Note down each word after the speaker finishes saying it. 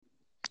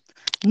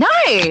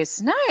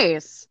Nice.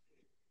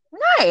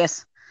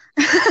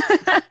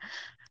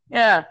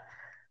 Yeah.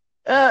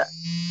 Uh,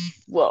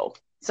 Whoa.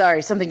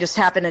 Sorry, something just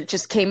happened. It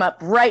just came up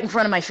right in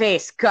front of my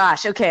face.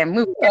 Gosh. Okay, I'm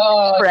moving it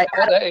Oh, I right.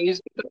 know what that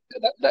is.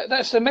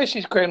 That's the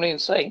message Gremlin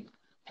saying.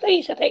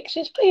 Please,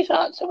 Alexis, please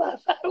answer my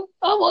phone.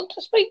 I want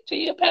to speak to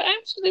you about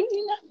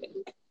absolutely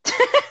nothing.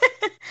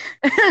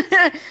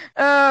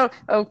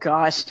 Oh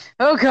gosh.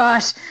 Oh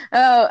gosh.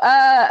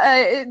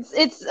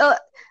 It's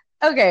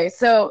okay.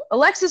 So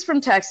Alexis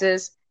from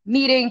Texas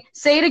meeting.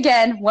 Say it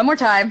again one more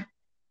time.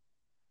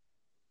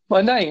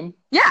 My name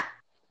Yeah.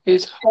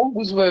 is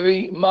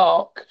Holsworthy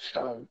Mark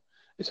Show.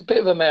 It's a bit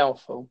of a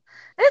mouthful.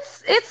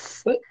 It's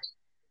it's But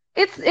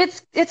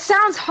it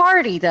sounds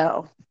hearty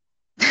though.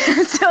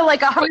 So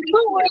like a well, hearty.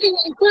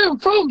 where I'm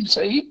from,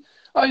 see,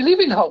 I live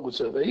in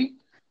Holsworthy.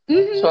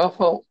 Hmm. So I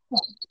thought,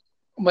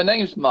 my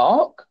name's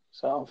Mark.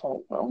 So I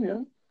thought, well,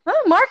 yeah,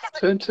 Oh, Mark,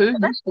 turn two,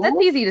 that's that's that's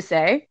four. easy to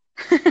say.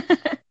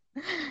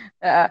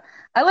 uh,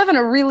 I live in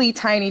a really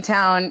tiny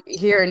town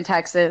here in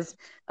Texas,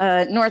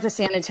 north of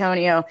San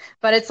Antonio,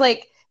 but it's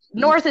like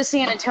north of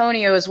San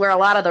Antonio is where a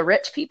lot of the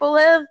rich people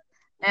live,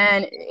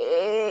 and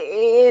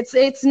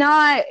it's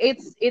not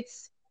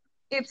it's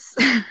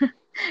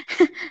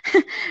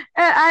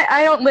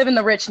I don't live in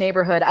the rich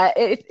neighborhood.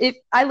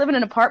 I live in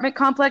an apartment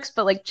complex,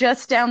 but like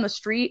just down the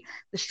street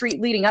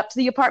leading up to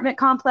the apartment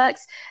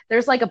complex,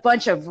 there's like a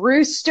bunch of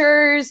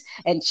roosters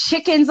and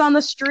chickens on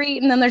the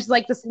street, and then there's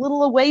like this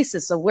little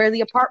oasis of where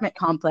the apartment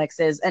complex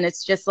is, and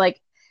it's just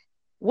like,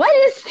 what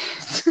is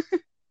this?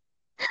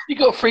 You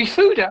got free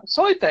food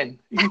outside then.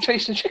 You can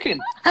chase the chicken.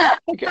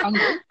 You get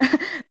hungry.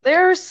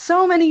 There are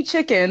so many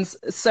chickens,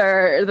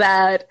 sir,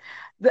 that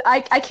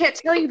I can't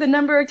tell you the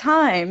number of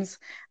times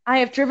I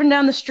have driven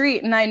down the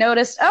street and I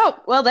noticed, oh,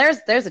 well, there's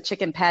a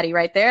chicken patty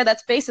right there.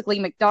 That's basically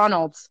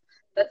McDonald's.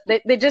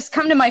 They just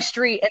come to my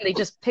street and they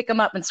just pick them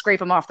up and scrape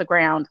them off the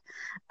ground.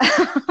 Do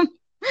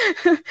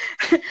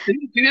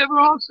you ever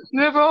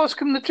ask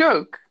them the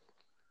joke?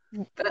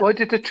 Why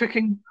did the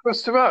chicken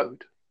cross the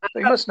road?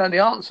 They must know the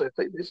answer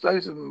if there's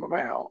loads of them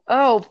about.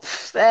 Oh,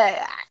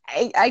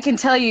 I can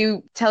tell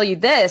you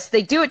this.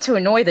 They do it to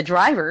annoy the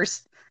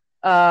drivers.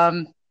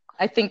 Um,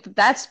 I think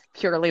that's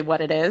purely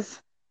what it is.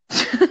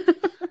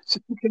 It's a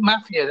chicken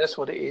mafia, that's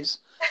what it is.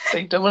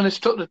 They don't want to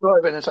stop the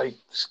driver and say,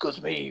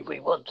 excuse me, we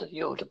want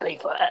you to pay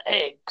for our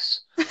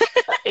eggs.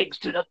 Our eggs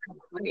do not come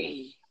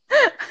free.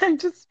 I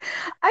just,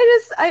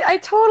 I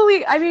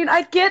totally, I mean,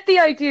 I get the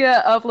idea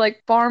of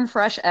like farm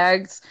fresh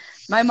eggs.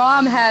 My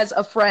mom has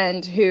a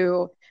friend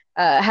who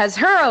has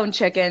her own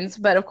chickens,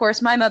 but of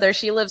course, my mother,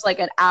 she lives like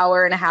an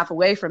hour and a half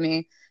away from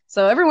me.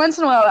 So every once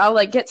in a while, I'll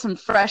like get some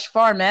fresh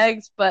farm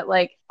eggs, but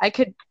like I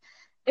could,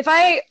 if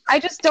I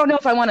just don't know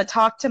if I want to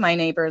talk to my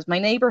neighbors. My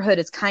neighborhood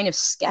is kind of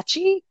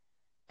sketchy.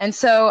 And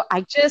so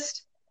I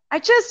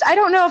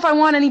don't know if I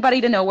want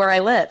anybody to know where I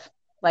live.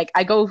 Like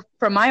I go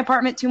from my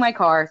apartment to my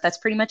car. That's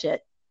pretty much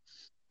it.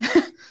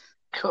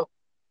 Cool.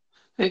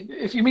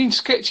 If you mean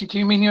sketchy, do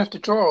you mean you have to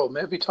draw them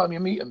every time you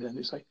meet them? Then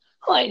they say,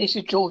 hi, this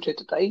is Georgia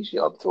today. She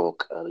have draw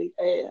curly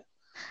hair,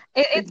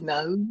 big It's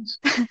nose,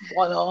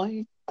 one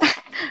eye.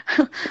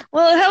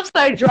 well, it helps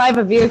that I drive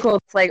a vehicle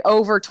that's like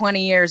over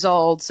 20 years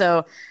old.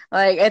 So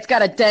like it's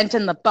got a dent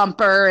in the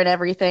bumper and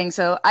everything.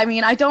 So I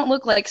mean, I don't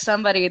look like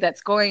somebody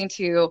that's going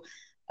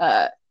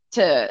uh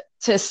to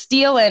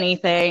steal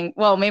anything.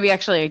 Well, maybe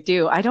actually I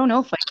do. I don't know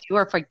if I do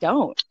or if I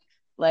don't.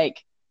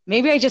 Like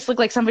maybe I just look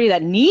like somebody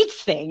that needs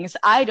things.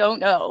 I don't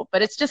know,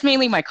 but it's just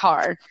mainly my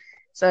car.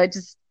 So I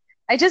just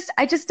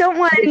don't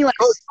want any like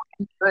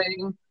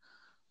Saying,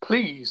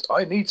 please,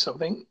 I need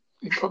something.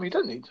 You probably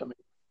don't need something.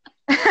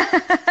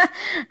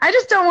 I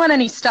just don't want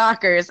any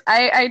stalkers.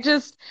 I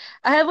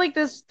have like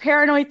this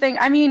paranoid thing.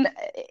 I mean,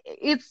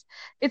 it's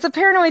a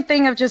paranoid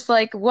thing of just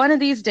like one of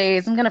these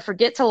days I'm gonna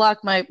forget to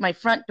lock my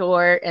front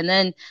door and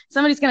then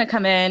somebody's gonna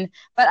come in.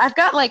 But I've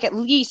got like at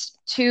least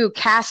two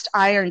cast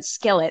iron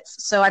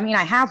skillets, so I mean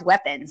I have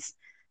weapons.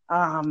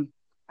 Um,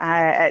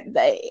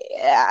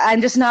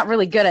 I'm just not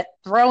really good at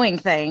throwing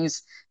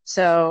things,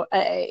 so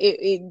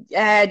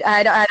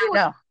I don't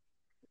know.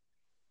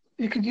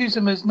 You could use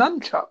them as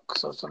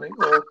nunchucks or something,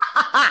 or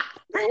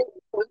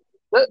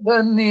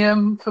then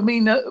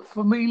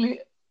the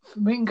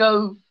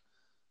Flamingo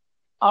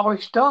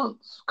Irish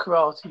Dance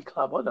Karate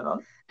Club. I don't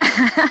know.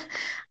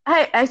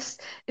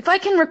 If I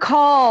can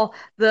recall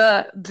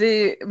the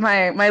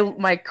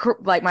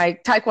like my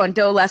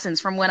Taekwondo lessons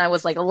from when I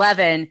was like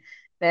 11,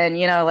 then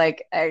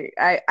like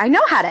I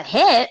know how to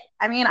hit.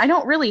 I mean, I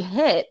don't really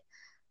hit.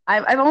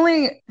 I've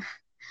only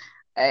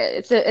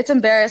it's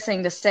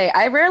embarrassing to say.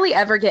 I rarely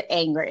ever get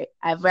angry.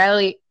 I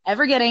rarely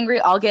ever get angry.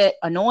 I'll get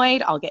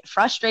annoyed. I'll get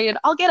frustrated.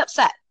 I'll get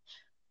upset.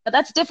 But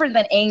that's different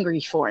than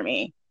angry for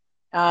me.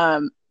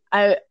 Um,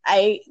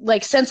 I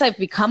like since I've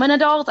become an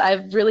adult,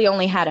 I've really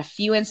only had a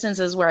few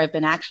instances where I've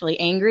been actually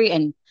angry,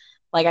 and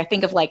like I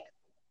think of like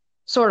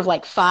sort of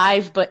like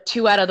five, but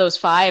two out of those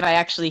five, I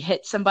actually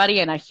hit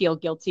somebody, and I feel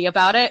guilty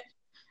about it.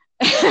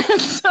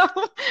 So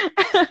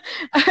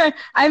I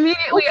immediately,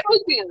 Well,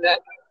 speaking of that,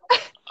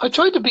 I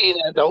tried to be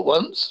an adult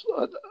once.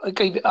 I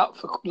gave it up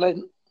for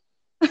Lent.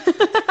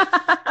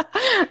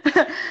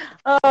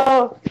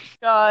 Oh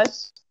gosh.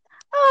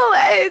 Oh,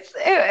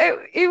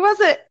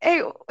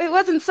 it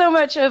wasn't so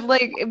much of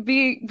like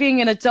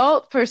being an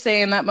adult per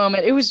se in that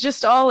moment. It was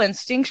just all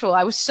instinctual.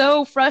 I was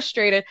so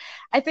frustrated.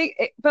 I think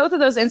both of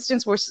those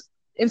instances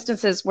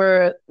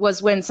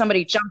was when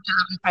somebody jumped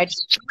out and tried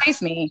to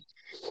surprise me.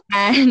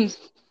 And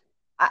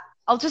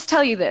I'll just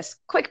tell you this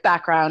quick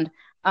background.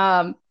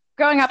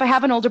 Growing up, I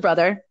have an older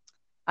brother,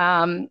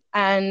 and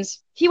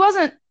he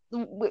wasn't.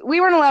 We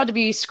weren't allowed to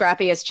be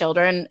scrappy as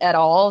children at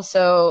all.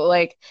 So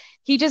like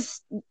he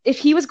just if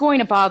he was going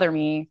to bother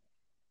me,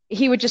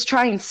 he would just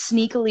try and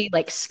sneakily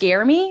like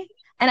scare me.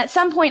 And at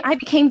some point I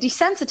became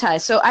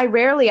desensitized. So I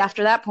rarely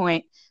after that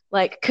point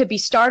like could be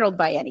startled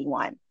by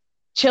anyone.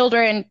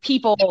 Children,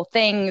 people,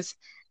 things.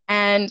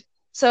 And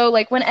so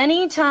like when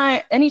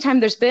anytime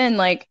there's been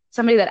like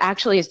somebody that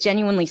actually has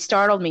genuinely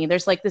startled me,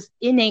 there's like this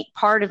innate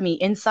part of me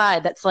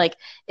inside that's like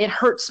it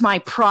hurts my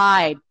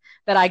pride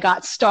that I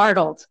got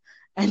startled.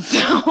 And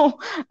so,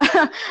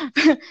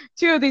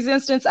 two of these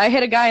instances, I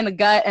hit a guy in the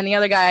gut, and the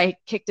other guy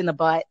kicked in the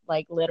butt,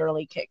 like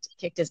literally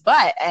kicked his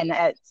butt, and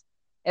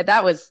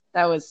that was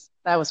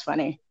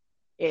funny,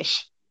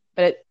 ish.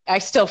 But I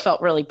still felt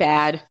really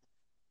bad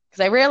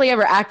because I rarely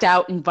ever act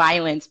out in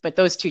violence, but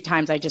those two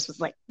times I just was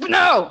like,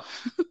 no.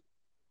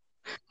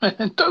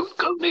 Don't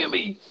go near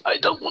me. I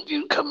don't want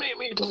you to come near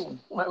me at all.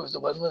 That was the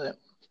one, wasn't it?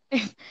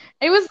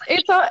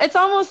 It's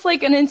almost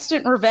like an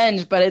instant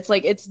revenge, but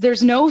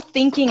there's no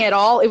thinking at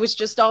all. It was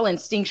just all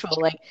instinctual.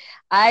 Like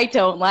I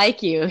don't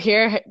like you.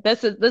 Here,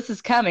 this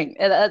is coming.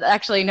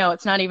 Actually, no,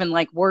 it's not even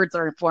like words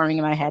are forming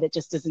in my head. It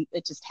just isn't.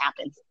 It just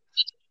happens.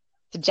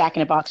 It's a Jack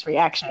in a Box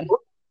reaction.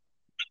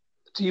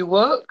 Do you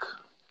work?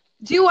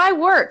 Do I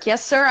work?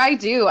 Yes, sir, I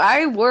do.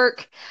 I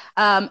work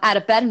at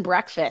a bed and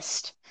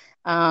breakfast.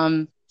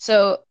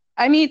 So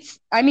I meet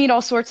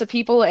all sorts of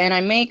people, and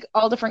I make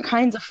all different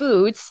kinds of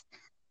foods.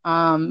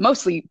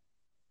 Mostly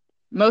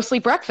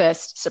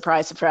breakfast.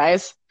 Surprise,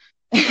 surprise.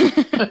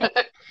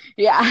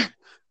 Yeah.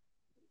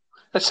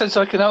 That sounds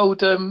like an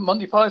old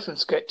Monty Python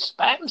sketch.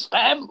 Spam,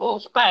 spam,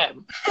 or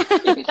spam.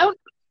 If you don't,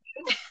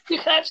 you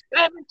can have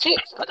spam and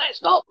chips, but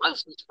that's not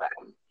mostly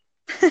spam.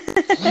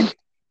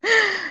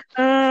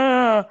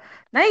 Oh,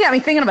 now you got me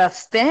thinking about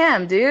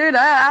spam, dude.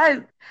 I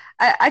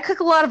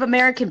cook a lot of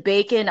American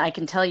bacon. I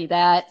can tell you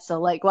that.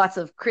 So like lots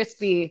of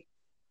crispy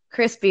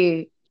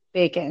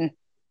bacon.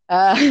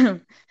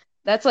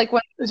 That's like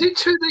what. Is it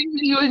true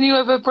that when you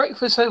have a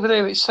breakfast over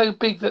there, it's so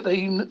big that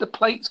the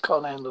plates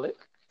can't handle it?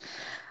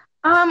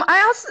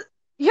 I also,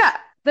 yeah,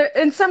 there,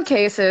 in some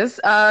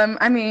cases,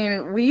 I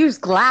mean, we use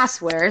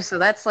glassware, so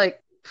that's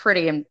like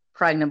pretty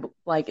impregnable.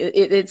 Like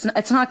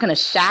it's not going to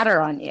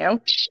shatter on you.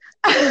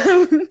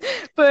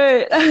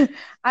 But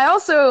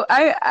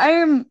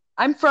I'm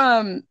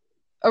from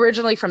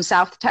originally from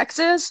South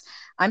Texas.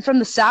 I'm from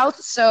the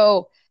South,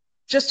 so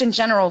just in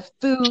general,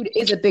 food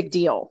is a big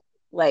deal.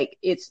 Like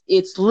it's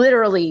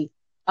literally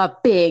a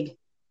big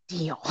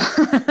deal.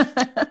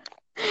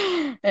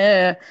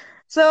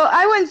 So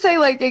I wouldn't say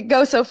like it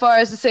goes so far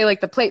as to say like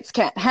the plates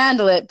can't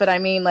handle it, but I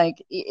mean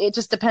like it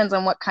just depends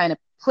on what kind of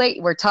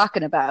plate we're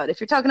talking about.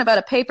 If you're talking about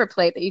a paper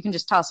plate that you can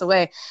just toss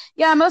away,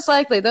 yeah, most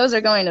likely those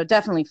are going to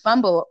definitely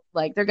fumble,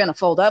 like they're going to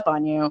fold up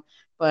on you.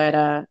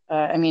 But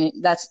I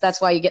mean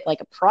that's why you get like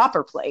a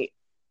proper plate.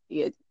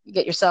 You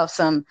get yourself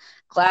some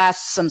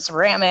glass, some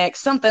ceramic,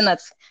 something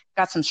that's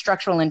got some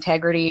structural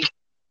integrity.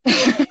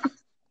 I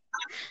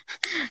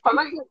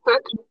like the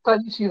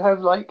fact you have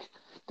like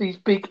these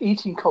big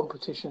eating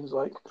competitions,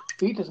 like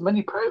eat as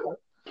many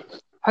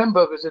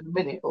hamburgers in a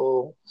minute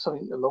or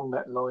something along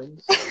that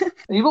lines.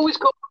 And you've always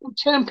got people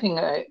champing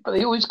at it, but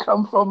they always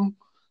come from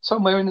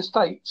somewhere in the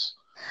States.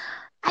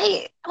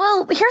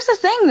 Well, here's the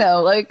thing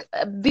though, like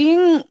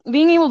being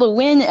able to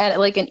win at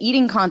like an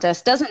eating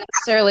contest doesn't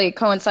necessarily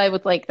coincide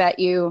with like that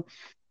you're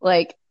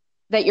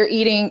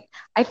eating.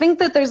 I think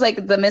that there's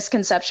like the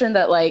misconception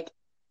that like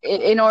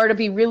in order to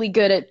be really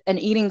good at an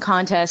eating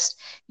contest,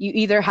 you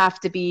either have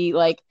to be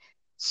like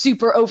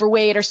super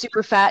overweight or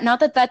super fat.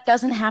 Not that that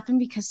doesn't happen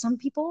because some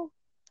people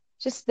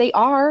just they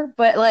are,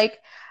 but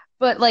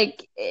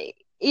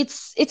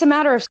it's a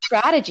matter of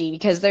strategy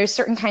because there's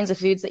certain kinds of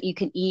foods that you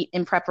can eat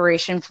in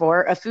preparation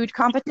for a food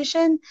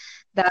competition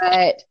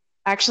that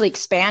actually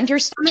expand your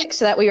stomach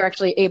so that way you're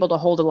actually able to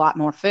hold a lot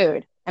more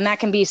food. And that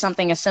can be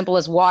something as simple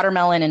as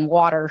watermelon and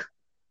water,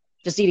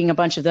 just eating a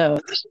bunch of those.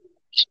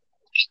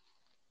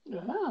 Yeah,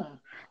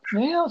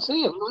 yeah, I'll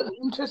see. I've learned an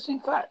interesting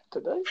fact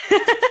today.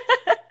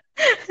 I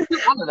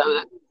didn't want to know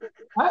that,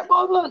 but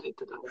I've learned it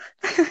today.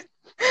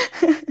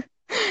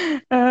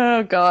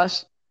 Oh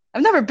gosh,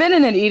 I've never been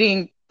in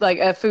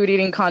a food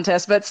eating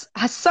contest, but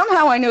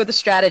somehow I know the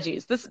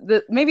strategies.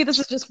 Maybe this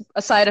is just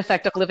a side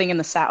effect of living in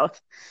the South.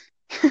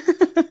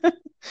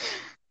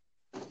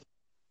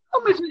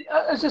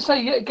 As I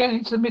say, yet again,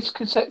 it's the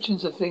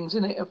misconceptions of things,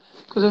 isn't it?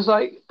 Because it's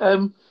like, I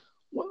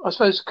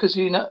suppose, because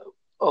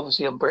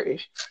obviously I'm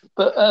British,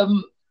 but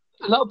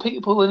a lot of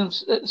people in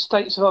the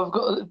States have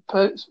got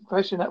a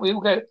person that we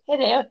all go,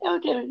 hello, how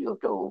do you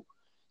do?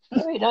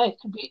 Very nice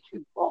to meet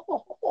you.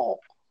 Or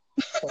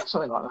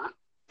something like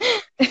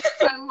that.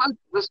 But most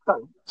of us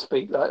don't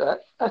speak like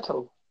that at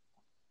all.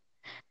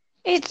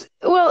 It's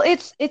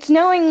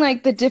knowing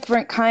like the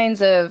different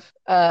kinds of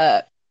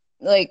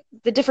like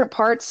the different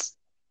parts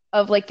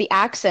of like the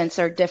accents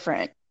are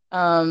different.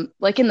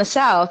 Like in the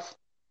South,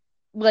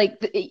 like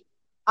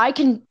I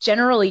can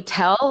generally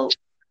tell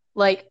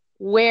like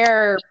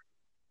where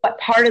what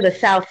part of the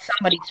South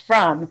somebody's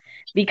from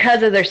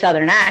because of their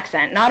Southern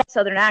accent. Not all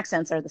Southern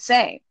accents are the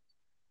same.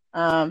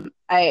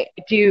 I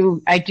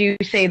do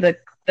say the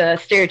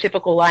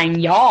stereotypical line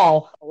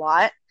 "y'all" a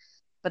lot,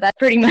 but that's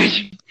pretty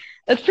much.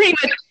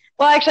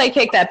 Well, actually, I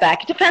take that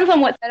back. It depends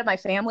on what side of my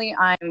family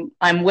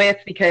I'm with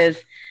because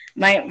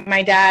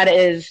my dad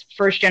is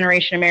first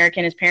generation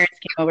American. His parents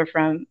came over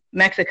from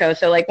Mexico,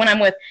 so like when I'm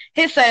with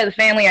his side of the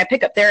family, I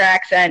pick up their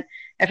accent.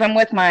 If I'm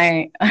with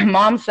my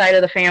mom's side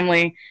of the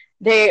family,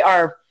 they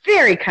are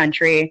very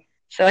country,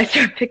 so I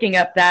start picking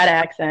up that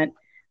accent.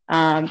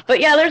 But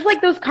yeah, there's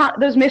like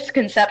those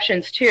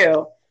misconceptions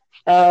too,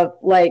 of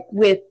like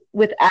with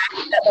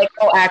accent, like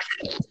all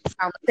accents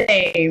sound the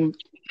same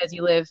because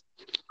you live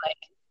like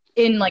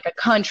in like a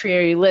country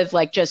or you live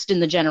like just in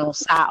the general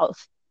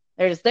South.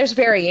 There's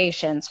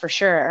variations for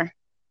sure.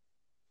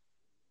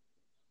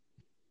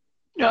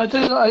 Yeah, I do.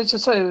 As I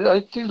say, I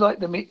do like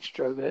the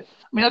mixture of it.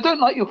 I mean, I don't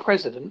like your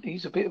president.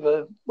 He's a bit of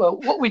a well,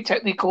 what we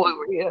technically call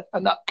over here a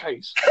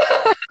nutcase.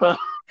 But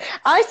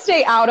I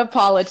stay out of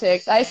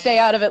politics. I stay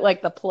out of it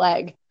like the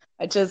plague.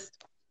 I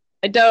just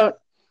I don't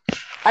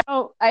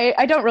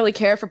I don't really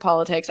care for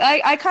politics.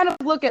 I kind of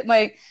look at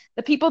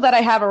the people that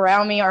I have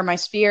around me are my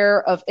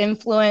sphere of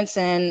influence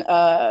and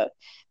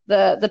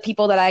the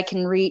people that I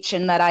can reach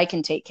and that I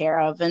can take care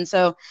of. And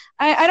so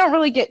I don't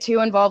really get too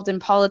involved in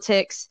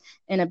politics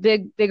in a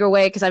bigger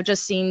way because I've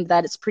just seen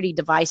that it's pretty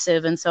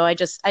divisive. And so I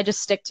just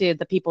stick to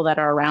the people that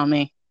are around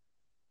me.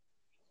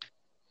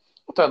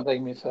 don't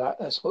blame me for that.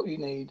 That's what you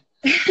need.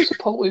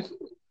 Supportive,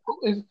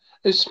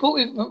 a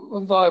supportive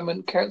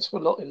environment counts for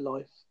a lot in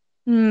life.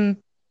 Hmm.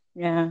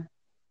 Yeah.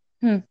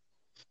 Hmm.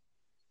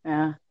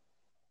 Yeah.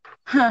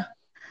 Huh.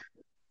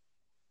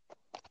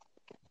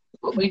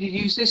 What made you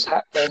use this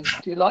app then?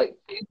 Do you like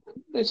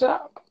this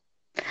app?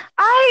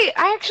 I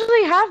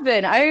actually have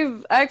been.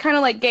 I kind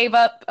of like gave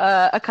up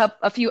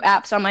a few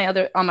apps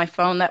on my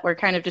phone that were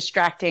kind of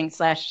distracting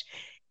slash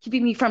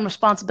keeping me from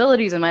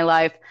responsibilities in my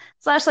life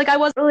slash like I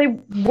wasn't really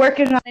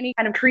working on any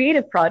kind of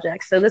creative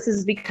projects. So this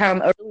has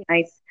become a really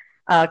nice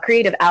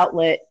creative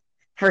outlet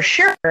for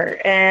sure.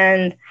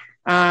 And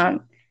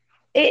um,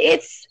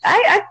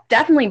 I've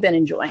definitely been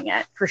enjoying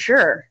it for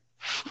sure.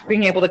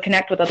 Being able to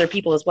connect with other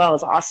people as well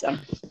is awesome.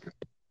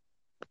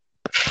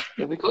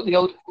 Yeah, we got the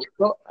old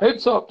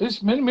heads up.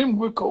 This minimum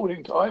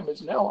recording time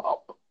is now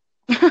up.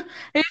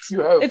 it's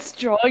You have it's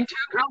drawing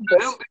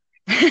countdown.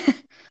 to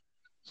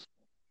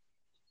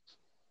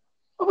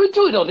I've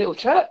enjoyed our little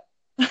chat.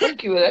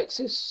 Thank you,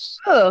 Alexis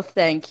Oh,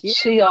 thank you.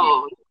 C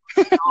R.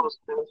 As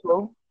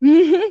well.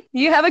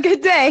 You have a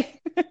good day.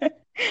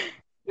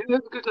 You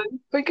have a good day.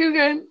 Thank you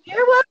again.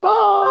 You're welcome.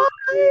 Bye.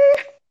 Bye.